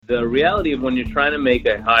the reality of when you're trying to make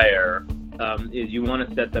a hire is you want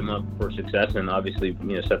to set them up for success and obviously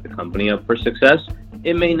set the company up for success.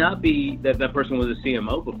 It may not be that that person was a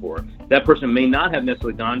CMO before. That person may not have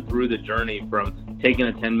necessarily gone through the journey from taking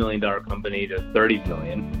a $10 million company to $30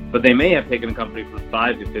 million, but they may have taken a company from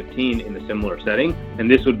 5 to 15 in a similar setting,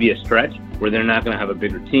 and this would be a stretch where they're not going to have a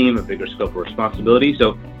bigger team, a bigger scope of responsibility.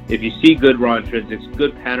 So if you see good raw intrinsics,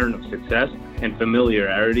 good pattern of success and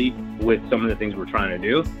familiarity with some of the things we're trying to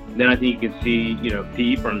do, then I think you can see,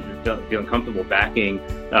 PE firms feeling comfortable backing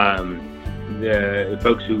the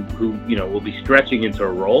folks who will be stretching into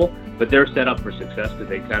a role, but they're set up for success because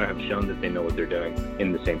they kind of have shown that they know what they're doing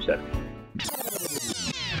in the same setting.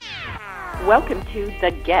 Welcome to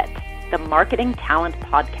The Get, the Marketing Talent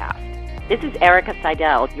Podcast. This is Erica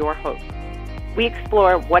Seidel, your host. We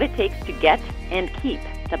explore what it takes to get and keep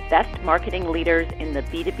the best marketing leaders in the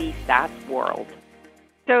B2B SaaS world.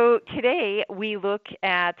 So today we look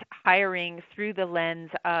at hiring through the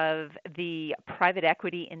lens of the private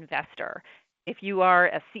equity investor. If you are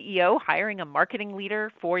a CEO hiring a marketing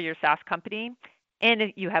leader for your SaaS company, and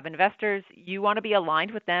if you have investors, you want to be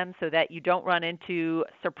aligned with them so that you don't run into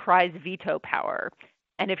surprise veto power.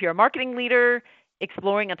 And if you're a marketing leader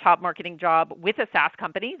exploring a top marketing job with a SaaS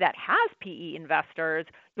company that has PE investors,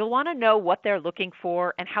 you'll want to know what they're looking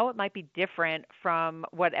for and how it might be different from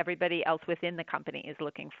what everybody else within the company is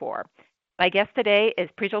looking for. My guest today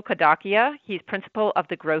is Prijal Kadakia. He's principal of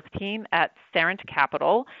the growth team at Sarant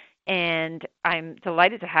Capital, and I'm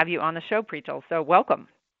delighted to have you on the show, Prijal. So welcome.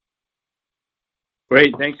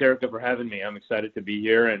 Great. Thanks, Erica, for having me. I'm excited to be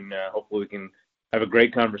here, and hopefully we can have a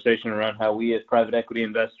great conversation around how we as private equity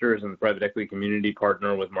investors and the private equity community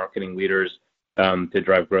partner with marketing leaders to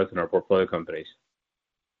drive growth in our portfolio companies.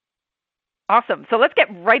 Awesome. So let's get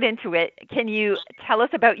right into it. Can you tell us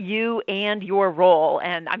about you and your role?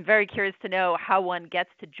 And I'm very curious to know how one gets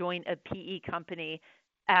to join a PE company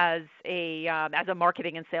as a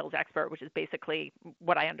marketing and sales expert, which is basically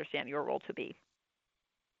what I understand your role to be.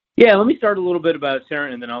 Yeah, let me start a little bit about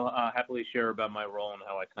Sarant, and then I'll happily share about my role and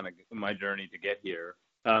how I kind of my journey to get here.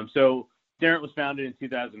 So Sarant was founded in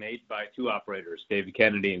 2008 by two operators, David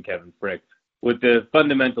Kennedy and Kevin Frick, with the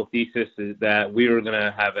fundamental thesis is that we were going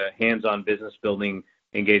to have a hands-on business building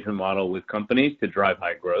engagement model with companies to drive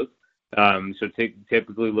high growth. So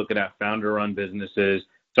typically looking at founder-run businesses,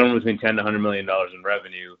 somewhere between $10 to $100 million in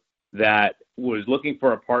revenue, that was looking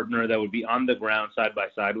for a partner that would be on the ground side by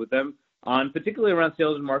side with them on particularly around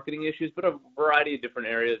sales and marketing issues, but a variety of different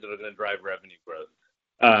areas that are going to drive revenue growth.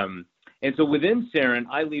 And so within Sarant,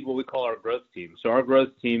 I lead what we call our growth team. So our growth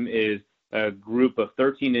team is a group of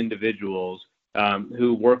 13 individuals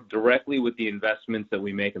who work directly with the investments that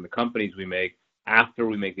we make and the companies we make after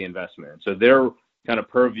we make the investment. So their kind of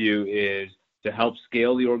purview is to help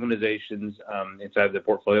scale the organizations inside the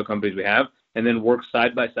portfolio companies we have, and then work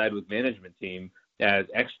side by side with management team as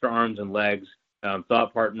extra arms and legs,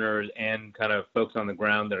 thought partners, and kind of folks on the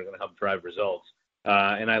ground that are going to help drive results.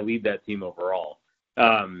 And I lead that team overall.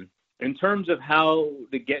 In terms of how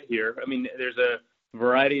to get here, I mean, there's a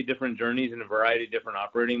variety of different journeys and a variety of different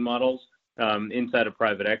operating models inside of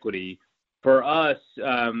private equity. For us,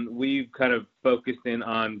 we've kind of focused in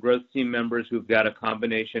on growth team members who've got a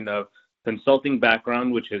combination of consulting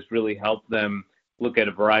background, which has really helped them look at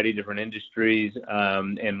a variety of different industries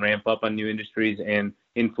and ramp up on new industries and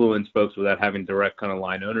influence folks without having direct kind of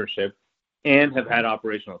line ownership, and have had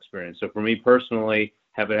operational experience. So for me personally,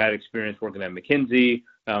 have had experience working at McKinsey,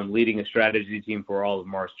 leading a strategy team for all of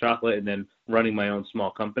Mars Chocolate, and then running my own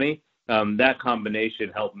small company. That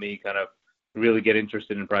combination helped me kind of really get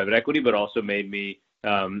interested in private equity, but also made me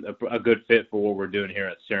a good fit for what we're doing here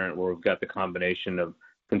at Sarant, where we've got the combination of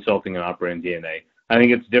consulting and operating DNA. I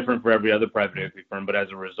think it's different for every other private equity firm, but as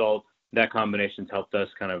a result, that combination's helped us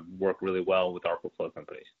kind of work really well with our portfolio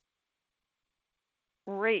companies.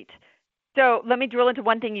 Great. So let me drill into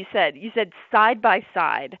one thing you said. You said side by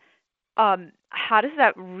side. How does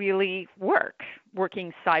that really work,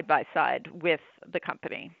 working side by side with the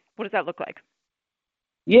company? What does that look like?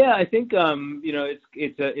 Yeah, I think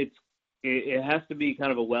it has to be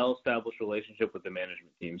kind of a well-established relationship with the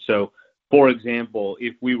management team. So, for example,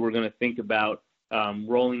 if we were going to think about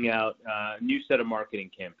rolling out a new set of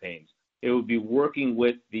marketing campaigns, it would be working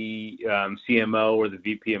with the CMO or the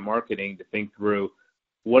VP of marketing to think through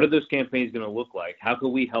what are those campaigns going to look like? How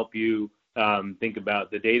can we help you think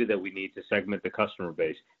about the data that we need to segment the customer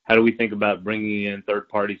base? How do we think about bringing in third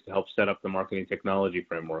parties to help set up the marketing technology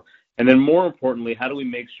framework? And then more importantly, how do we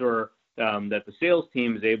make sure that the sales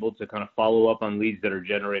team is able to kind of follow up on leads that are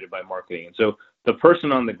generated by marketing? And so the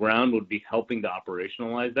person on the ground would be helping to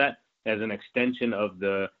operationalize that, as an extension of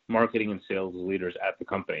the marketing and sales leaders at the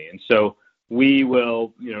company. And so we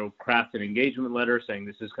will, craft an engagement letter saying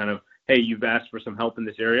this is kind of, hey, you've asked for some help in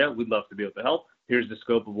this area. We'd love to be able to help. Here's the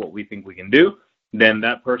scope of what we think we can do. Then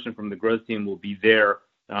that person from the growth team will be there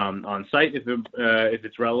on site if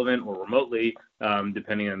it's relevant, or remotely,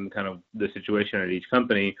 depending on kind of the situation at each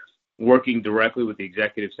company, working directly with the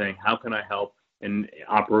executive saying, how can I help and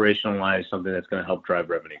operationalize something that's going to help drive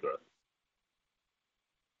revenue growth?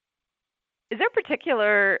 Is there a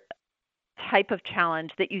particular type of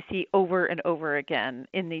challenge that you see over and over again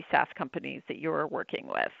in these SaaS companies that you're working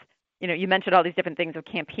with? You mentioned all these different things of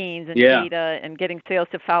campaigns and data and getting sales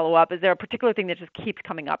to follow up. Is there a particular thing that just keeps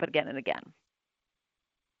coming up again and again?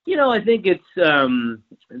 I think it's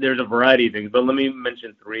there's a variety of things, but let me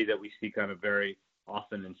mention three that we see kind of very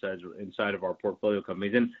often inside of our portfolio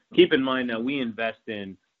companies. And keep in mind now, we invest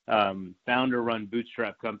in founder-run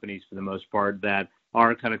bootstrap companies for the most part that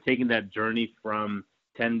are kind of taking that journey from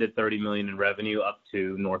 10 to 30 million in revenue up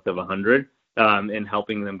to north of 100, and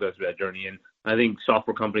helping them go through that journey. And I think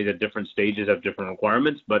software companies at different stages have different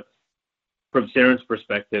requirements, but from Cerent's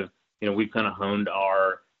perspective, we've kind of honed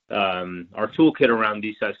our toolkit around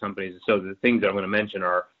these size companies. So the things that I'm going to mention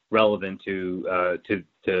are relevant to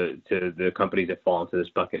the companies that fall into this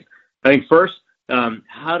bucket. I think first,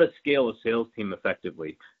 how to scale a sales team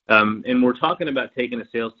effectively. And we're talking about taking a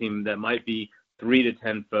sales team that might be 3 to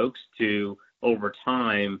 10 folks to, over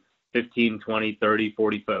time, 15, 20, 30,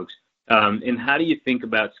 40 folks. And how do you think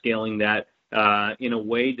about scaling that in a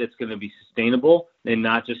way that's going to be sustainable and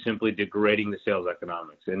not just simply degrading the sales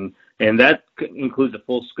economics? And that includes the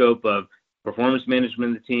full scope of performance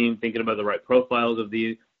management of the team, thinking about the right profiles of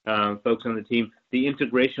the folks on the team, the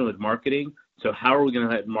integration with marketing. So how are we going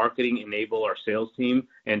to let marketing enable our sales team?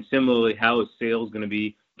 And similarly, how is sales going to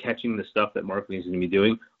be catching the stuff that marketing is going to be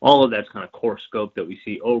doing? All of that's kind of core scope that we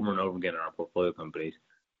see over and over again in our portfolio companies.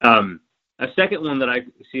 A second one that I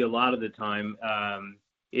see a lot of the time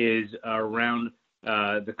is around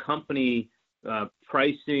the company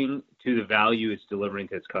pricing to the value it's delivering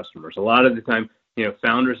to its customers. A lot of the time,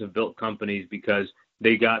 founders have built companies because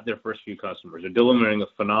they got their first few customers. They're delivering a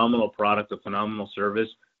phenomenal product, a phenomenal service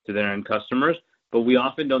to their end customers, but we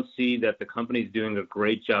often don't see that the company is doing a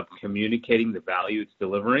great job communicating the value it's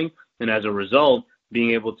delivering, and as a result, being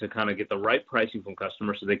able to kind of get the right pricing from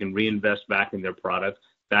customers so they can reinvest back in their product,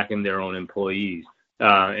 back in their own employees.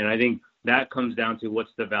 And I think that comes down to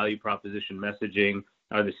what's the value proposition messaging.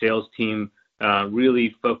 Are the sales team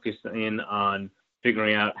really focused in on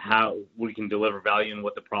figuring out how we can deliver value and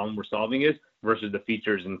what the problem we're solving is versus the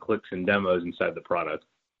features and clicks and demos inside the product,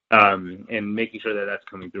 and making sure that that's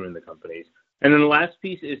coming through in the companies. And then the last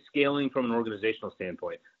piece is scaling from an organizational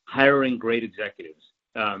standpoint, hiring great executives.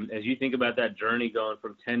 As you think about that journey going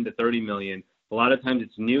from 10 to 30 million, a lot of times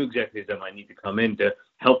it's new executives that might need to come in to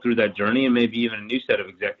help through that journey, and maybe even a new set of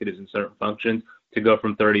executives in certain functions to go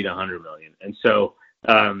from 30 to 100 million. And so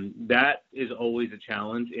that is always a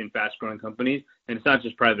challenge in fast-growing companies. And it's not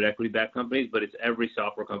just private equity-backed companies, but it's every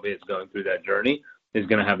software company that's going through that journey is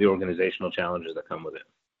going to have the organizational challenges that come with it.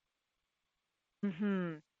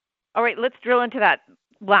 Mm-hmm. All right, let's drill into that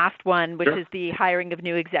last one, which is the hiring of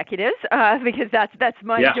new executives, because that's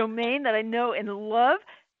my domain that I know and love.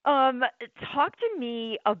 Talk to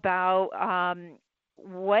me about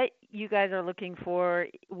what you guys are looking for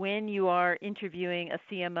when you are interviewing a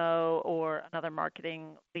CMO or another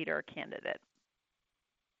marketing leader candidate.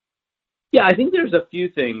 Yeah, I think there's a few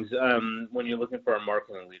things when you're looking for a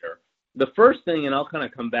marketing leader. The first thing, and I'll kind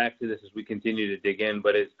of come back to this as we continue to dig in,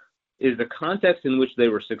 but is the context in which they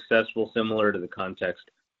were successful similar to the context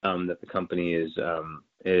that the company is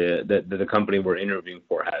that the company we're interviewing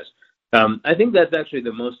for has. I think that's actually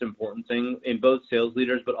the most important thing in both sales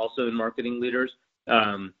leaders, but also in marketing leaders,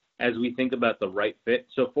 as we think about the right fit.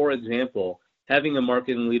 So, for example, having a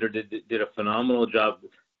marketing leader did a phenomenal job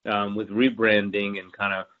with rebranding and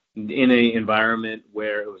kind of in an environment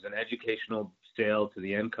where it was an educational sale to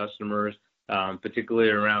the end customers, particularly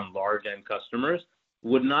around large end customers,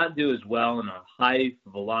 would not do as well in a high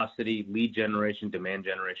velocity lead generation, demand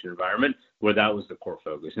generation environment where that was the core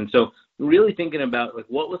focus. And so really thinking about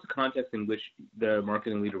what was the context in which the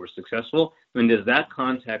marketing leader was successful, and does that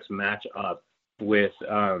context match up with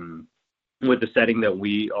the setting that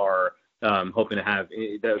we are hoping to have,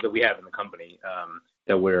 that we have in the company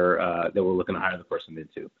that we're looking to hire the person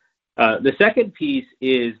into. The second piece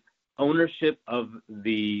is ownership of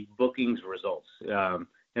the bookings results.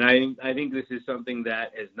 And I think this is something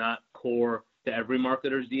that is not core to every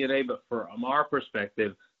marketer's DNA, but from our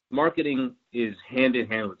perspective, marketing is hand in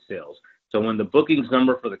hand with sales. So when the bookings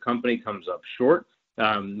number for the company comes up short,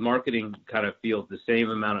 marketing kind of feels the same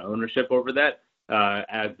amount of ownership over that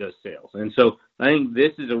as does sales. And so I think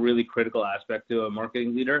this is a really critical aspect to a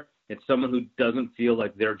marketing leader. It's someone who doesn't feel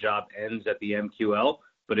like their job ends at the MQL,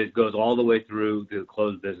 but it goes all the way through to the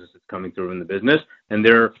closed business that's coming through in the business, and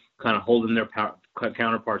they're kind of holding their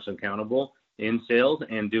counterparts accountable in sales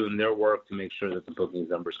and doing their work to make sure that the bookings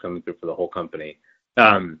numbers coming through for the whole company.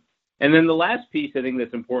 And then the last piece I think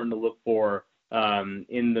that's important to look for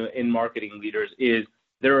in marketing leaders is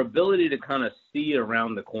their ability to kind of see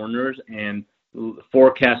around the corners and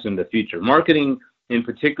forecast in the future. Marketing, in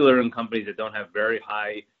particular, in companies that don't have very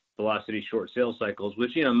high velocity short sales cycles,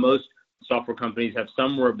 which most software companies have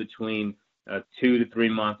somewhere between 2 to 3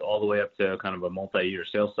 months all the way up to kind of a multi-year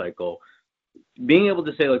sales cycle. Being able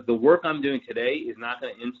to say, like, the work I'm doing today is not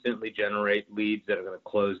going to instantly generate leads that are going to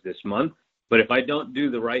close this month, but if I don't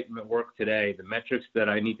do the right work today, the metrics that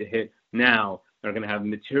I need to hit now are going to have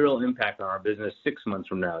material impact on our business 6 months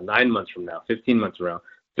from now, 9 months from now, 15 months from now.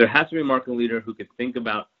 There has to be a marketing leader who can think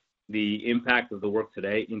about the impact of the work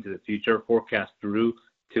today into the future, forecast through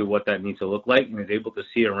to what that needs to look like, and is able to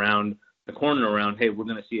see around the corner around, hey, we're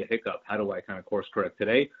going to see a hiccup. How do I kind of course correct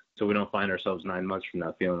today so we don't find ourselves 9 months from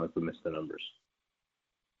now feeling like we missed the numbers?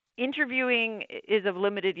 Interviewing is of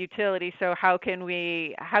limited utility, so how can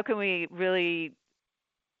we really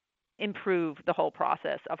improve the whole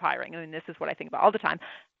process of hiring? I mean, this is what I think about all the time.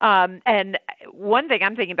 And one thing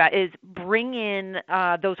I'm thinking about is bring in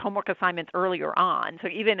those homework assignments earlier on. So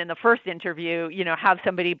even in the first interview, have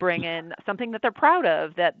somebody bring in something that they're proud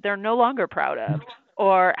of, that they're no longer proud of,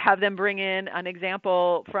 or have them bring in an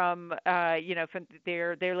example from from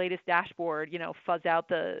their latest dashboard, fuzz out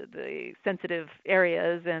the sensitive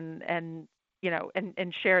areas and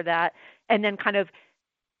share that, and then kind of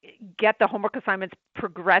get the homework assignments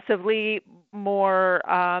progressively more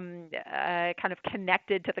kind of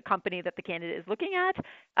connected to the company that the candidate is looking at,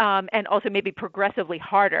 and also maybe progressively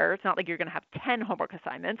harder. It's not like you're going to have 10 homework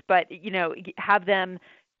assignments, but have them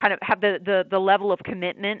kind of have the level of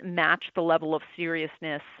commitment match the level of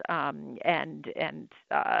seriousness and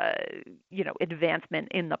advancement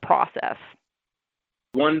in the process.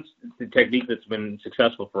 One technique that's been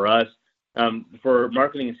successful for us, for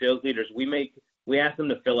marketing and sales leaders, we ask them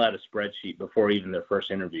to fill out a spreadsheet before even their first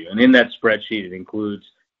interview. And in that spreadsheet, it includes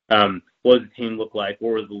what does the team look like,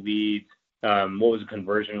 what were the leads, what was the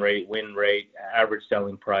conversion rate, win rate, average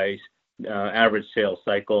selling price, average sales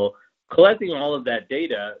cycle, collecting all of that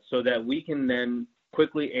data so that we can then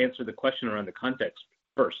quickly answer the question around the context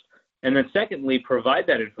first. And then secondly, provide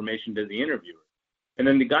that information to the interviewer. And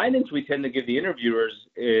then the guidance we tend to give the interviewers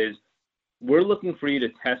is we're looking for you to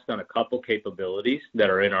test on a couple capabilities that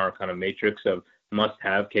are in our kind of matrix of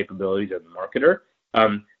must-have capabilities as a marketer.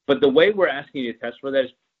 But the way we're asking you to test for that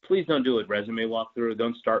is please don't do a resume walkthrough.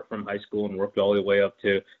 Don't start from high school and work all the way up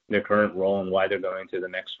to their current role and why they're going to the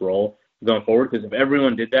next role going forward. Because if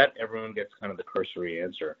everyone did that, everyone gets kind of the cursory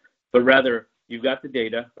answer. But rather, you've got the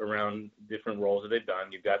data around different roles that they've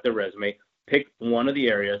done. You've got their resume. Pick one of the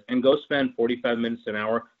areas and go spend 45 minutes an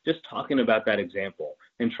hour just talking about that example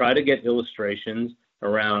and try to get illustrations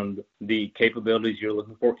around the capabilities you're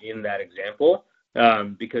looking for in that example,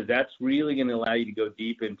 because that's really going to allow you to go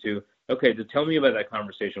deep into, okay, so tell me about that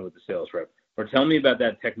conversation with the sales rep, or tell me about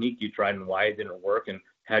that technique you tried and why it didn't work and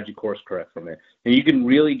how'd you course correct from it. And you can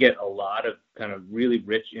really get a lot of kind of really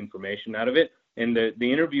rich information out of it. And the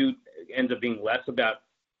interview ends up being less about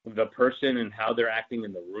the person and how they're acting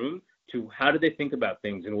in the room to how do they think about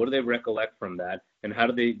things and what do they recollect from that and how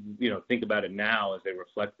do they think about it now as they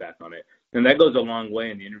reflect back on it. And that goes a long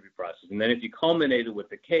way in the interview process. And then if you culminate it with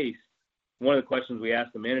the case, one of the questions we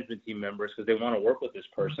ask the management team members, because they want to work with this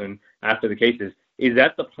person after the case, is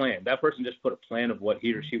that the plan? That person just put a plan of what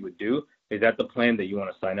he or she would do. Is that the plan that you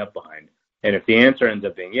want to sign up behind? And if the answer ends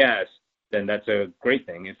up being yes, then that's a great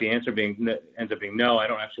thing. If the answer ends up being no, I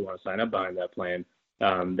don't actually want to sign up behind that plan,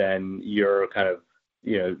 then you're kind of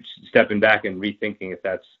stepping back and rethinking if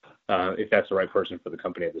that's the right person for the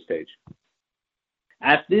company at this stage.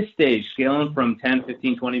 At this stage, scaling from 10,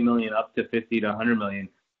 15, 20 million up to 50 to 100 million,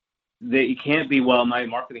 it can't be, well, my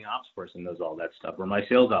marketing ops person knows all that stuff or my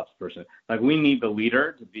sales ops person. Like, we need the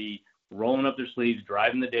leader to be rolling up their sleeves,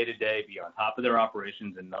 driving the day-to-day, be on top of their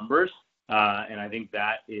operations and numbers. And I think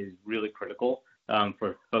that is really critical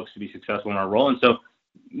for folks to be successful in our role. And so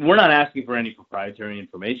we're not asking for any proprietary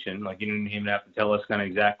information. Like, you don't even have to tell us kind of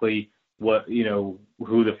exactly what,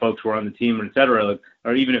 who the folks were on the team, et cetera. Like,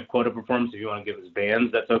 or even if quota performance, if you want to give us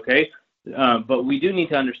bands, that's okay. But we do need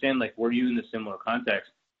to understand, like, were you in the similar context?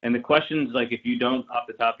 And the questions, like, if you don't off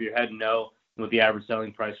the top of your head know what the average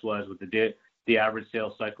selling price was, what the average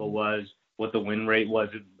sales cycle was, what the win rate was,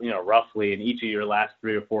 roughly in each of your last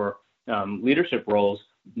 3 or 4 leadership roles,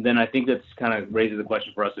 then I think that's kind of raises the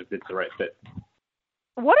question for us if it's the right fit.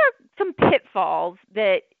 What are some pitfalls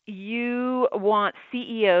that you want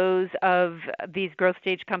CEOs of these growth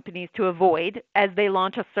stage companies to avoid as they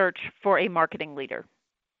launch a search for a marketing leader?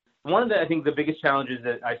 One of the, I think, the biggest challenges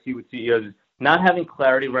that I see with CEOs is not having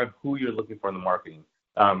clarity around who you're looking for in the marketing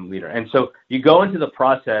leader. And so you go into the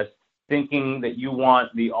process thinking that you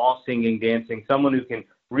want the all singing, dancing, someone who can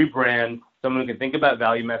rebrand, someone who can think about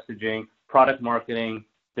value messaging, product marketing,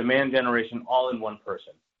 demand generation, all in one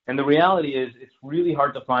person. And the reality is it's really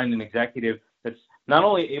hard to find an executive that's not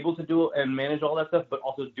only able to do and manage all that stuff, but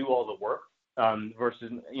also do all the work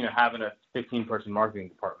versus having a 15-person marketing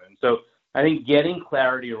department. So I think getting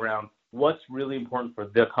clarity around what's really important for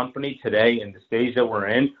the company today and the stage that we're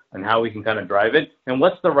in and how we can kind of drive it, and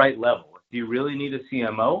what's the right level. Do you really need a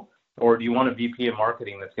CMO, or do you want a VP of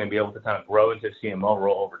marketing that's going to be able to kind of grow into a CMO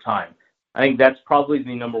role over time? I think that's probably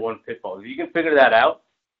the number one pitfall. If you can figure that out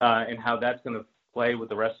and how that's going to play with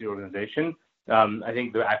the rest of the organization, I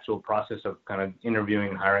think the actual process of kind of interviewing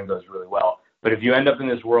and hiring goes really well. But if you end up in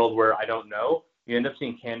this world where I don't know, you end up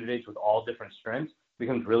seeing candidates with all different strengths, it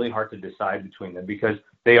becomes really hard to decide between them because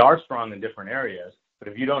they are strong in different areas. But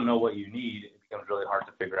if you don't know what you need, it becomes really hard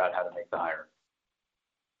to figure out how to make the hire.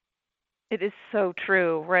 It is so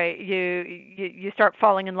true, right? You start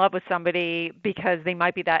falling in love with somebody because they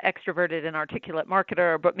might be that extroverted and articulate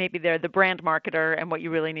marketer, but maybe they're the brand marketer, and what you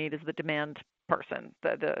really need is the demand person.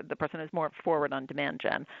 The person is more forward on demand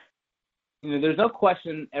gen. There's no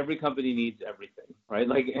question every company needs everything, right?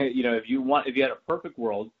 Like, if you had a perfect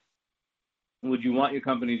world, would you want your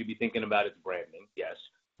company to be thinking about its branding? Yes.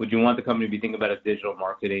 Would you want the company to be thinking about its digital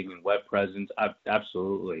marketing and web presence?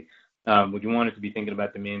 Absolutely. Would you want it to be thinking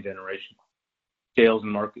about demand generation, sales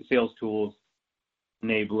and sales tools,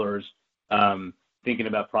 enablers, thinking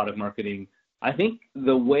about product marketing? I think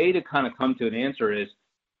the way to kind of come to an answer is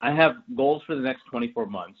I have goals for the next 24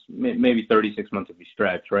 months, maybe 36 months if you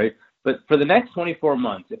stretch, right? But for the next 24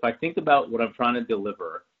 months, if I think about what I'm trying to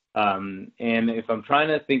deliver, and if I'm trying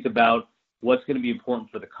to think about what's going to be important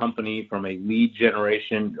for the company from a lead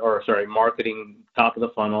generation marketing, top of the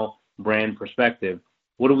funnel, brand perspective,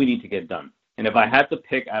 what do we need to get done? And if I had to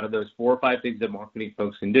pick out of those 4 or 5 things that marketing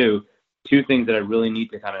folks can do, 2 things that I really need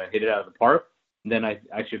to kind of hit it out of the park, then I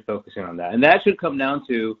should focus in on that. And that should come down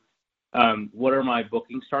to what are my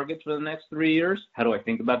bookings targets for the next 3 years? How do I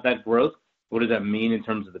think about that growth? What does that mean in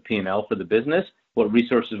terms of the P&L for the business? What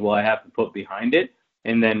resources will I have to put behind it?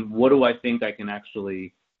 And then what do I think I can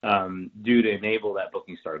actually do to enable that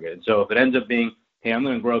bookings target? And so if it ends up being, hey, I'm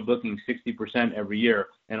going to grow bookings 60% every year,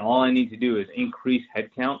 and all I need to do is increase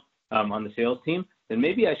headcount on the sales team, then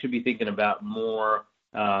maybe I should be thinking about more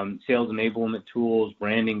sales enablement tools,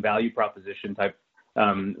 branding, value proposition type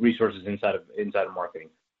resources inside of marketing.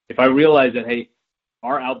 If I realize that, hey,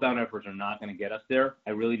 our outbound efforts are not going to get us there, I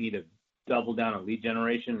really need to double down on lead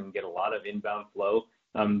generation and get a lot of inbound flow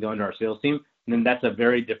going to our sales team, and then that's a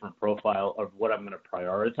very different profile of what I'm going to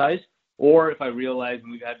prioritize. Or if I realize,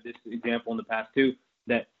 and we've had this example in the past too,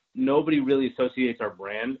 that nobody really associates our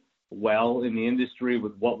brand well in the industry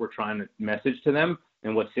with what we're trying to message to them,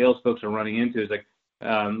 and what sales folks are running into is like,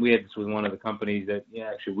 we had this with one of the companies that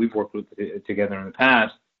actually we've worked with together in the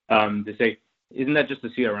past, to say, isn't that just a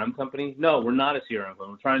CRM company? No, we're not a CRM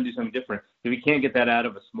company. We're trying to do something different. If you can't get that out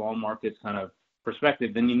of a small market kind of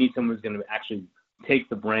perspective, then you need someone who's going to actually take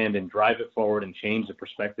the brand and drive it forward and change the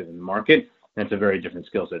perspective in the market. That's a very different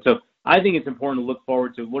skill set. So I think it's important to look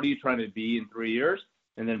forward to what are you trying to be in 3 years,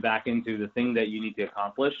 and then back into the thing that you need to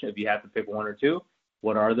accomplish. If you have to pick 1 or 2,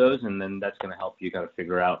 what are those? And then that's going to help you kind of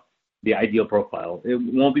figure out the ideal profile. It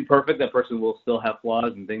won't be perfect. That person will still have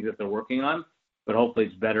flaws and things that they're working on, but hopefully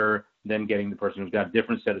it's better than getting the person who's got a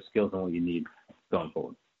different set of skills than what you need going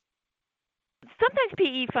forward. Sometimes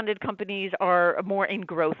PE-funded companies are more in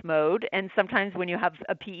growth mode, and sometimes when you have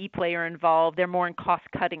a PE player involved, they're more in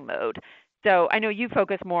cost-cutting mode. So I know you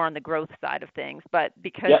focus more on the growth side of things, but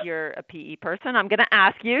because you're a PE person, I'm going to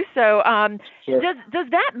ask you. So sure. does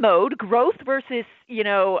that mode, growth versus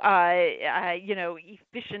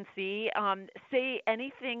efficiency, say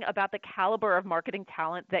anything about the caliber of marketing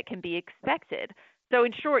talent that can be expected? So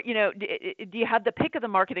in short, do you have the pick of the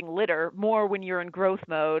marketing litter more when you're in growth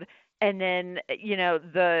mode, and then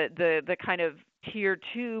the kind of tier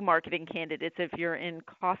 2 marketing candidates if you're in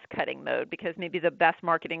cost-cutting mode, because maybe the best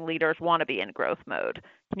marketing leaders want to be in growth mode?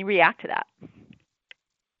 Can you react to that?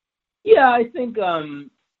 Yeah, I think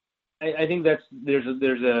I think there's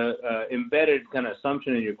a embedded kind of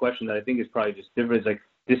assumption in your question that I think is probably just different. It's like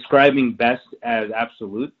describing best as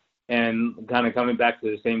absolute And kind of coming back to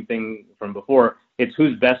the same thing from before, it's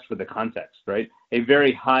who's best for the context, right? A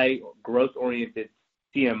very high growth-oriented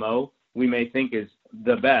CMO we may think is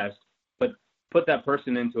the best, but put that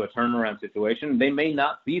person into a turnaround situation, they may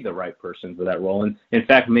not be the right person for that role, and in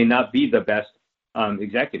fact may not be the best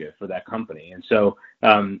executive for that company. And so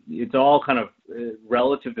it's all kind of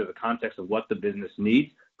relative to the context of what the business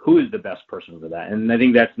needs, who is the best person for that. And I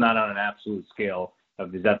think that's not on an absolute scale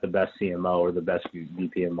of is that the best CMO or the best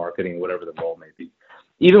VP of marketing, whatever the role may be.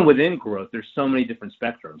 Even within growth, there's so many different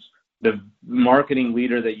spectrums. The marketing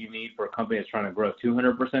leader that you need for a company that's trying to grow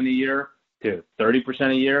 200% a year to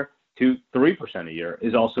 30% a year to 3% a year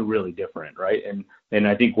is also really different, right? And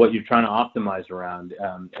I think what you're trying to optimize around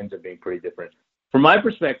ends up being pretty different. From my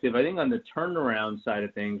perspective, I think on the turnaround side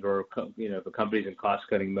of things, or if a company's in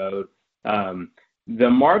cost-cutting mode, the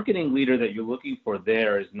marketing leader that you're looking for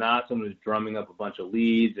there is not someone who's drumming up a bunch of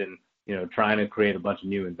leads and trying to create a bunch of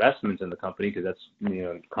new investments in the company, because that's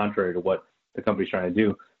contrary to what the company's trying to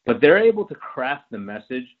do. But they're able to craft the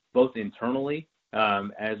message both internally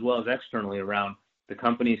as well as externally around the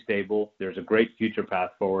company's stable. There's a great future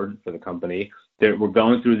path forward for the company. We're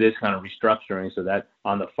going through this kind of restructuring so that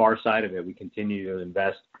on the far side of it, we continue to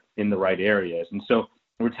invest in the right areas. And so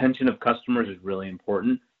retention of customers is really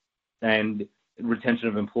important, and retention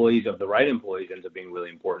of employees, of the right employees, ends up being really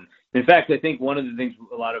important. In fact, I think one of the things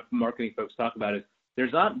a lot of marketing folks talk about is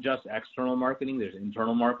there's not just external marketing, there's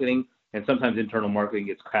internal marketing, and sometimes internal marketing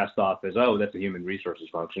gets cast off as, oh, that's a human resources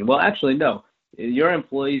function. Well, actually, no. Your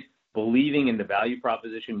employees believing in the value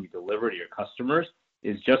proposition you deliver to your customers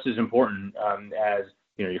is just as important as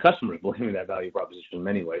your customers believing in that value proposition in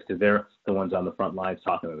many ways, because they're the ones on the front lines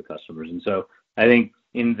talking to the customers. And so I think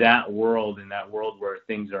in that world where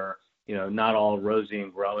things are not all rosy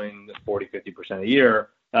and growing 40, 50% a year,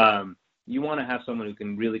 you want to have someone who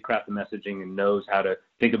can really craft the messaging and knows how to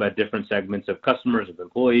think about different segments of customers, of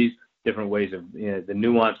employees, different ways of the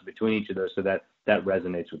nuance between each of those, so that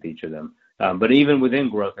resonates with each of them. But even within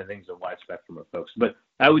growth, I think it's a wide spectrum of folks. But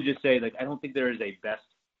I would just say, I don't think there is a best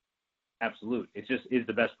absolute. It's just is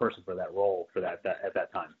the best person for that role for that at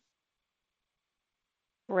that time.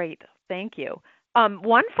 Great. Thank you.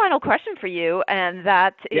 One final question for you, and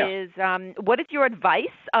that is, what is your advice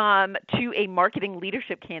to a marketing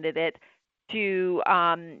leadership candidate to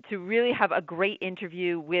really have a great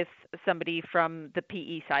interview with somebody from the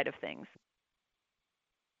PE side of things?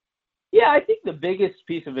 Yeah, I think the biggest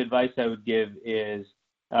piece of advice I would give is,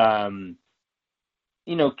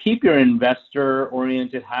 keep your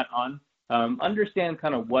investor-oriented hat on. Understand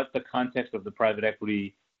kind of what the context of the private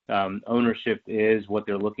equity ownership is, what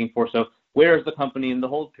they're looking for. So where is the company in the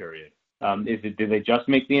hold period? Did they just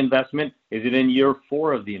make the investment? Is it in year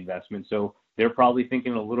 4 of the investment? So they're probably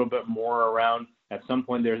thinking a little bit more around, at some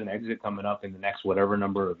point there's an exit coming up in the next whatever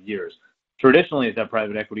number of years. Traditionally, has that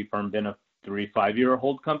private equity firm been a 3-5 year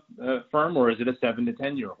hold firm, or is it a 7 to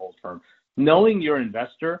 10 year hold firm? Knowing your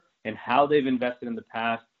investor and how they've invested in the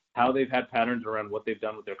past, how they've had patterns around what they've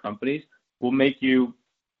done with their companies will make you,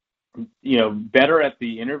 better at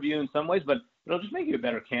the interview in some ways, but it'll just make you a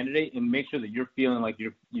better candidate and make sure that you're feeling like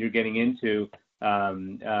you're getting into a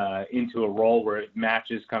role where it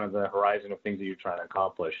matches kind of the horizon of things that you're trying to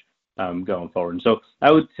accomplish going forward. And so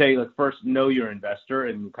I would say, first, know your investor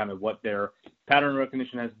and kind of what their pattern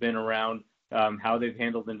recognition has been around how they've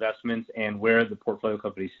handled investments and where the portfolio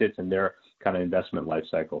company sits in their kind of investment life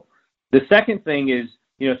cycle. The second thing is,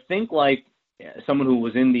 think like someone who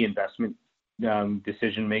was in the investment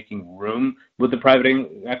decision-making room with the private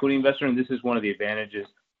equity investor. And this is one of the advantages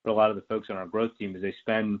for a lot of the folks on our growth team, is they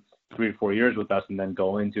spend 3 to 4 years with us and then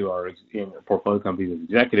go into our portfolio companies as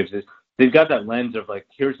executives. Is they've got that lens of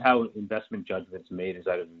here's how investment judgment's made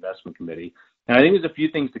inside of the investment committee. And I think there's a few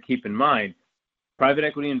things to keep in mind. Private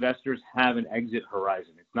equity investors have an exit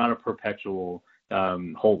horizon. It's not a perpetual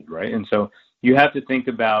hold, right? And so you have to think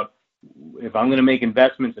about, if I'm going to make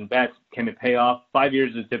investments and bets, can it pay off? 5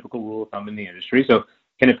 years is a typical rule of thumb in the industry. So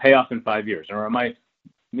can it pay off in 5 years? Or am I,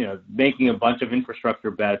 making a bunch of infrastructure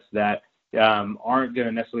bets that aren't going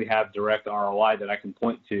to necessarily have direct ROI that I can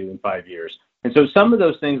point to in 5 years? And so some of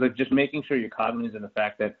those things, just making sure you're cognizant of the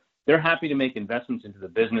fact that they're happy to make investments into the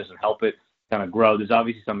business and help it kind of grow. There's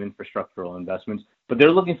obviously some infrastructural investments, but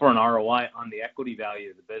they're looking for an ROI on the equity value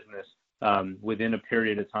of the business within a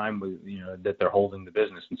period of time that they're holding the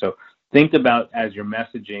business. And so think about, as you're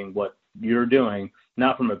messaging, what you're doing,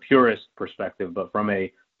 not from a purist perspective, but from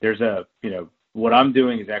what I'm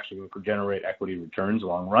doing is actually going to generate equity returns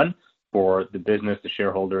long run for the business, the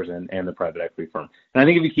shareholders, and the private equity firm. And I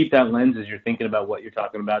think if you keep that lens as you're thinking about what you're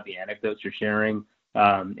talking about, the anecdotes you're sharing,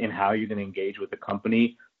 and how you're going to engage with the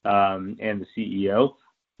company and the CEO,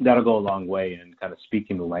 that'll go a long way in kind of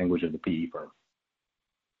speaking the language of the PE firm.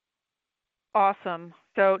 Awesome.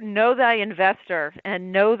 So know thy investor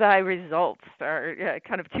and know thy results are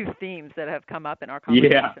kind of two themes that have come up in our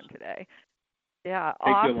conversation today. Yeah,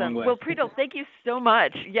 awesome. Well, Preetal, thank you so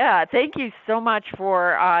much. Yeah, thank you so much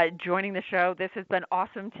for joining the show. This has been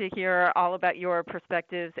awesome to hear all about your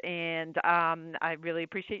perspectives, and I really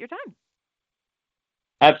appreciate your time.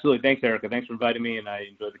 Absolutely. Thanks, Erica. Thanks for inviting me, and I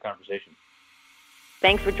enjoyed the conversation.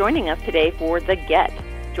 Thanks for joining us today for The Get.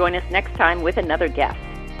 Join us next time with another guest.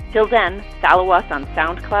 Till then, follow us on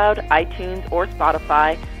SoundCloud, iTunes, or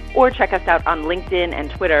Spotify, or check us out on LinkedIn and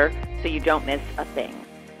Twitter so you don't miss a thing.